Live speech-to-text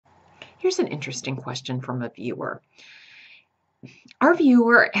Here's an interesting question from a viewer. Our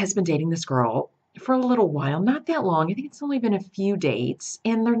viewer has been dating this girl for a little while, not that long. I think it's only been a few dates,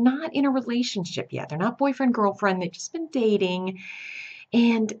 and they're not in a relationship yet. They're not boyfriend, girlfriend. They've just been dating,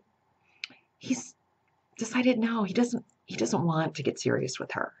 and he's decided no, he doesn't want to get serious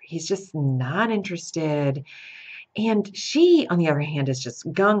with her. He's just not interested. And she, on the other hand, is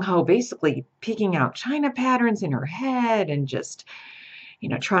just gung ho, basically picking out China patterns in her head and just,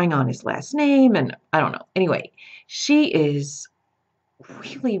 trying on his last name. And I don't know. Anyway, she is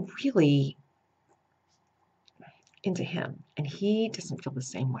really, really into him, and he doesn't feel the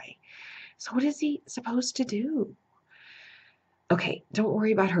same way. So, what is he supposed to do? Okay, don't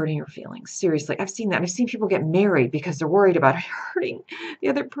worry about hurting your feelings. Seriously, I've seen that. I've seen people get married because they're worried about hurting the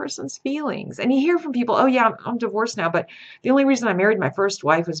other person's feelings. And you hear from people, oh, yeah, I'm divorced now, but the only reason I married my first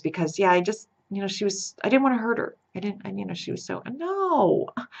wife was because, yeah, I just, I didn't want to hurt her. She was so, no,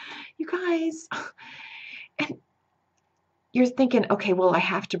 you guys. And you're thinking, okay, well, I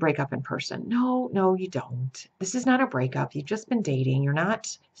have to break up in person. No, no, you don't. This is not a breakup. You've just been dating. You're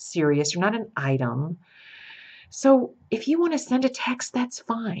not serious. You're not an item. So if you want to send a text, that's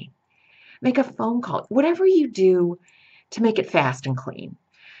fine. Make a phone call, whatever you do to make it fast and clean.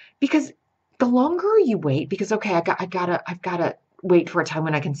 Because the longer you wait, because okay, I've gotta wait for a time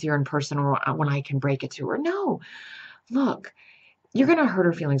when I can see her in person or when I can break it to her. No, look, you're gonna hurt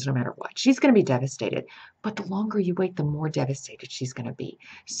her feelings no matter what. She's gonna be devastated. But the longer you wait, the more devastated she's gonna be.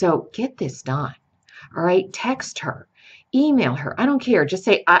 So get this done. All right, text her, email her. I don't care. Just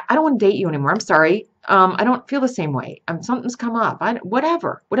say, I don't want to date you anymore. I'm sorry. I don't feel the same way. Something's come up.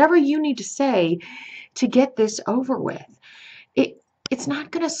 Whatever you need to say to get this over with. It's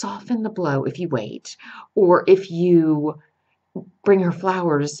not going to soften the blow if you wait, or if you bring her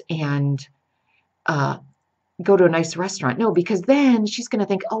flowers and uh, go to a nice restaurant. No, because then she's going to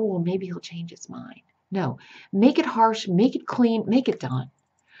think, oh, well, maybe he'll change his mind. No, make it harsh, make it clean, make it done.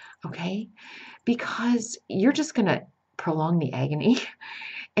 Okay? Because you're just going to prolong the agony.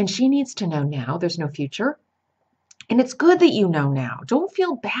 And she needs to know now there's no future. And it's good that you know now. Don't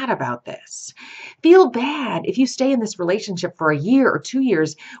feel bad about this. Feel bad if you stay in this relationship for a year or 2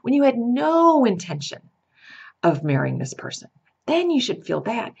 years when you had no intention of marrying this person. Then you should feel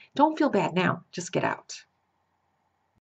bad. Don't feel bad now. Just get out.